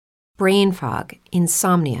brain fog,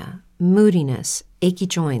 insomnia, moodiness, achy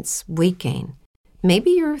joints, weight gain. Maybe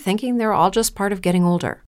you're thinking they're all just part of getting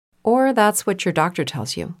older, or that's what your doctor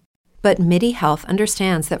tells you. But MIDI Health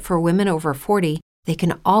understands that for women over 40, they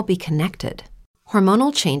can all be connected.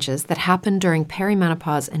 Hormonal changes that happen during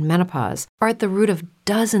perimenopause and menopause are at the root of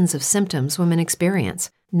dozens of symptoms women experience,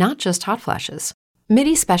 not just hot flashes.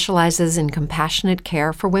 MIDI specializes in compassionate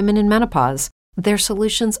care for women in menopause. Their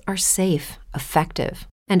solutions are safe, effective,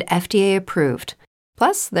 and FDA approved.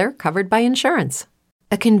 Plus, they're covered by insurance.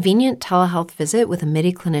 A convenient telehealth visit with a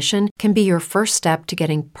MIDI clinician can be your first step to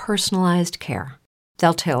getting personalized care.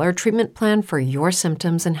 They'll tailor a treatment plan for your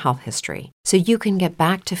symptoms and health history so you can get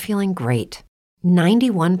back to feeling great.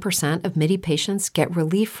 91% of MIDI patients get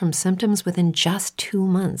relief from symptoms within just 2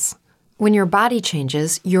 months. When your body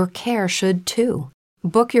changes, your care should too.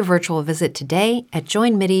 Book your virtual visit today at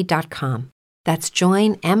joinmidi.com. That's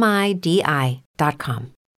joinmidi.com.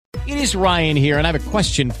 It is Ryan here, and I have a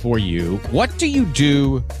question for you. What do you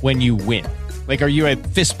do when you win? Like, are you a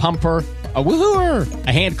fist pumper, a woo-hooer,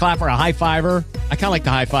 a hand clapper, a high fiver? I kind of like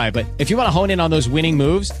the high five, but if you want to hone in on those winning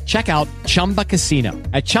moves, check out Chumba Casino.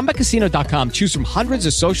 At ChumbaCasino.com, choose from hundreds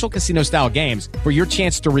of social casino-style games for your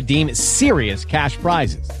chance to redeem serious cash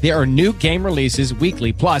prizes. There are new game releases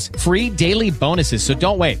weekly, plus free daily bonuses. So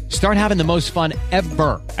don't wait. Start having the most fun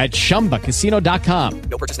ever at ChumbaCasino.com.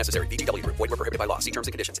 No purchase necessary. VGW. Void where prohibited by law. See terms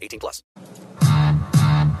and conditions. 18+.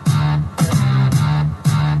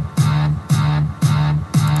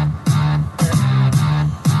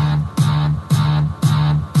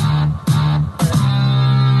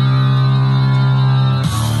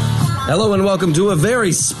 Hello and welcome to a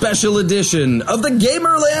very special edition of the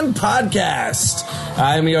Gamerland Podcast.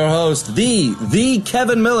 I'm your host, the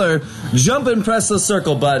Kevin Miller. Jump and press the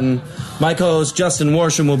circle button. My co-host Justin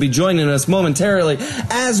Worsham will be joining us momentarily,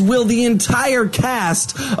 as will the entire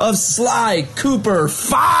cast of Sly Cooper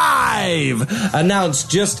 5,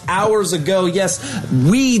 announced just hours ago. Yes,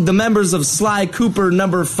 we, the members of Sly Cooper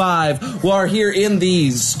number 5, who are here in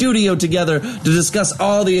the studio together to discuss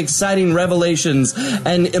all the exciting revelations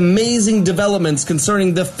and amazing developments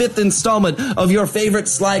concerning the 5th installment of your favorite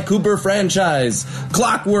Sly Cooper franchise.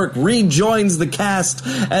 Clockwork rejoins the cast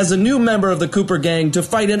as a new member of the Cooper gang to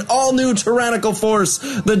fight an all-new tyrannical force,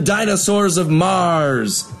 the dinosaurs of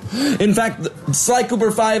Mars. In fact, Sly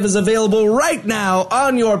Cooper 5 is available right now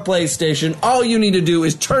on your PlayStation. All you need to do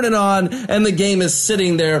is turn it on, and the game is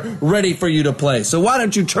sitting there ready for you to play. So why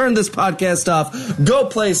don't you turn this podcast off, go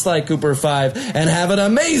play Sly Cooper 5, and have an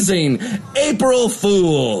amazing April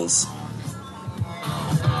Fools!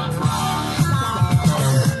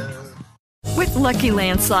 With Lucky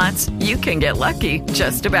Land Slots, you can get lucky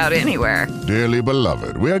just about anywhere. Dearly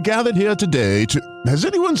beloved, we are gathered here today to... Has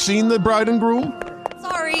anyone seen the bride and groom?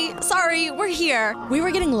 Sorry, we're here. We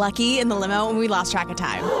were getting lucky in the limo and we lost track of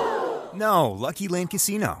time. No, Lucky Land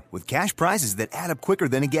Casino, with cash prizes that add up quicker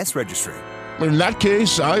than a guest registry. In that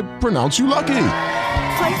case, I pronounce you lucky.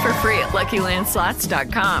 Play for free at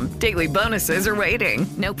LuckyLandSlots.com. Daily bonuses are waiting.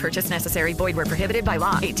 No purchase necessary. Void where prohibited by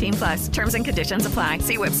law. 18+. Terms and conditions apply.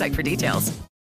 See website for details.